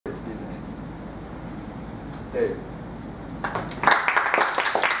Dave.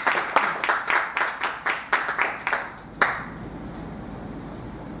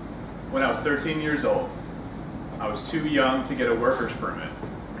 When I was 13 years old, I was too young to get a worker's permit.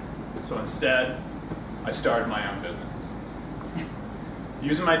 So instead, I started my own business.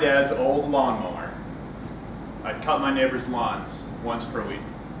 Using my dad's old lawnmower, I'd cut my neighbors' lawns once per week.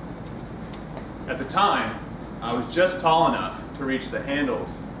 At the time, I was just tall enough to reach the handles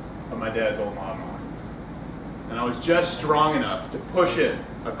of my dad's old lawnmower. And I was just strong enough to push it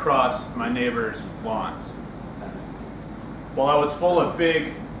across my neighbors' lawns. While I was full of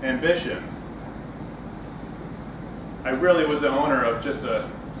big ambition, I really was the owner of just a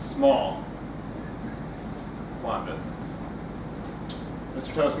small lawn business.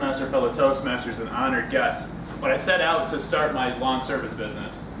 Mr. Toastmaster, fellow Toastmasters, and honored guests, when I set out to start my lawn service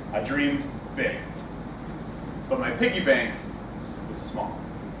business, I dreamed big. But my piggy bank was small.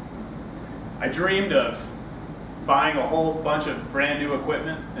 I dreamed of buying a whole bunch of brand new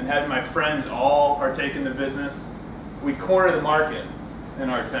equipment and having my friends all partake in the business. We'd corner the market in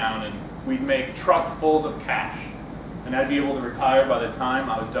our town and we'd make truckfuls of cash. And I'd be able to retire by the time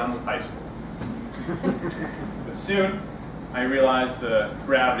I was done with high school. But soon, I realized the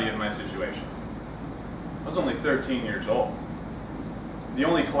gravity of my situation. I was only 13 years old. The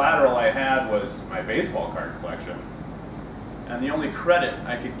only collateral I had was my baseball card collection. And the only credit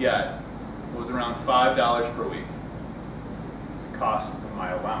I could get was around $5 per week, the cost of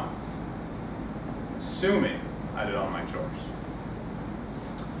my allowance, assuming I did all my chores.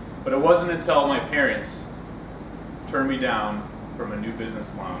 But it wasn't until my parents turned me down from a new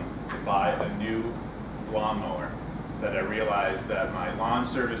business loan to buy a new lawnmower that I realized that my lawn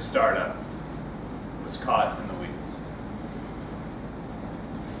service startup was caught in the weeds.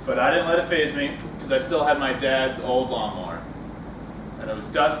 But I didn't let it faze me because I still had my dad's old lawnmower. And it was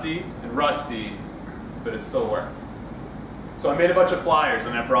dusty and rusty, but it still worked. So I made a bunch of flyers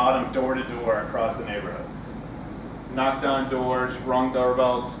and I brought them door to door across the neighborhood. Knocked on doors, rung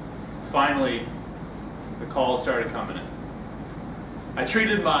doorbells. Finally, the calls started coming in. I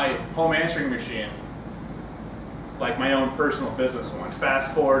treated my home answering machine like my own personal business one,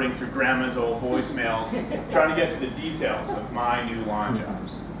 fast forwarding through grandma's old voicemails, trying to get to the details of my new lawn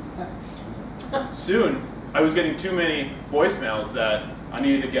jobs. Soon, I was getting too many voicemails that I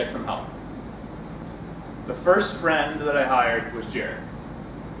needed to get some help. The first friend that I hired was Jared.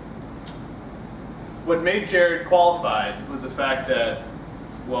 What made Jared qualified was the fact that,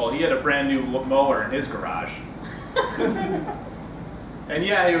 well, he had a brand new mower in his garage. And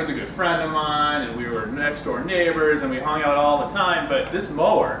yeah, he was a good friend of mine, and we were next door neighbors, and we hung out all the time, but this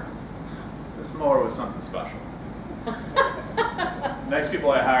mower was something special. The next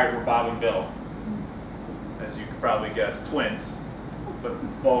people I hired were Bob and Bill. As you could probably guess, twins, but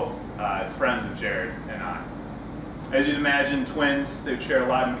both friends of Jared and I. As you'd imagine, twins, they would share a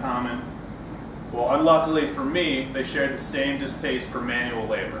lot in common. Well, unluckily for me, they shared the same distaste for manual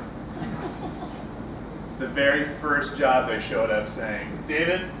labor. The very first job they showed up saying,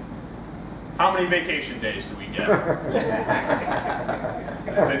 "David, how many vacation days do we get?"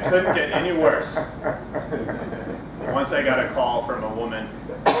 It couldn't get any worse. Once I got a call from a woman,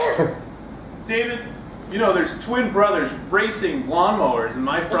 "David, you know there's twin brothers racing lawnmowers in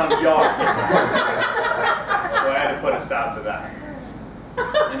my front yard." So I had to put a stop to that.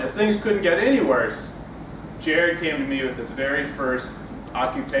 And if things couldn't get any worse, Jared came to me with his very first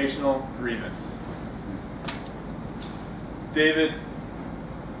occupational grievance. "David,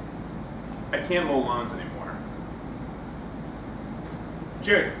 I can't mow lawns anymore."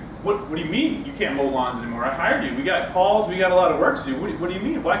 "Jared, what do you mean you can't mow lawns anymore? I hired you. We got calls. We got a lot of work to do. What do you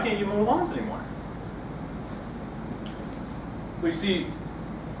mean? Why can't you mow lawns anymore?" "Well, you see,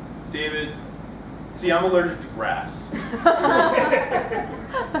 David, I'm allergic to grass."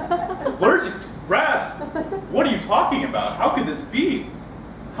 "Allergic to grass? What are you talking about? How could this be?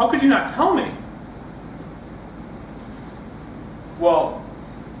 How could you not tell me?" "Well,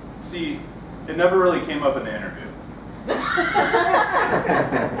 see, it never really came up in the interview."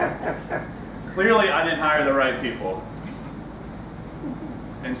 Clearly, I didn't hire the right people.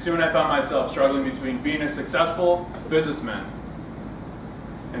 And soon I found myself struggling between being a successful businessman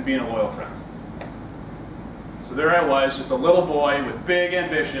and being a loyal friend. So there I was, just a little boy with big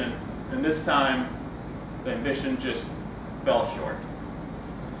ambition, and this time, the ambition just fell short.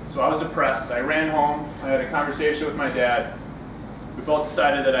 So I was depressed. I ran home. I had a conversation with my dad. We both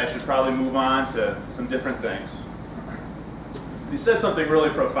decided that I should probably move on to some different things. He said something really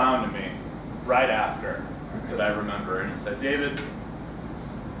profound to me right after that I remember, and he said, "David,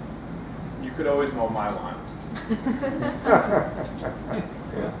 you could always mow my lawn."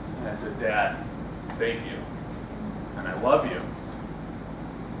 And I said, "Dad, thank you." and I love you.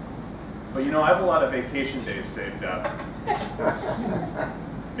 But you know, I have a lot of vacation days saved up.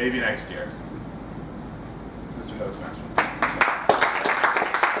 Maybe next year. Mr. Toastmaster.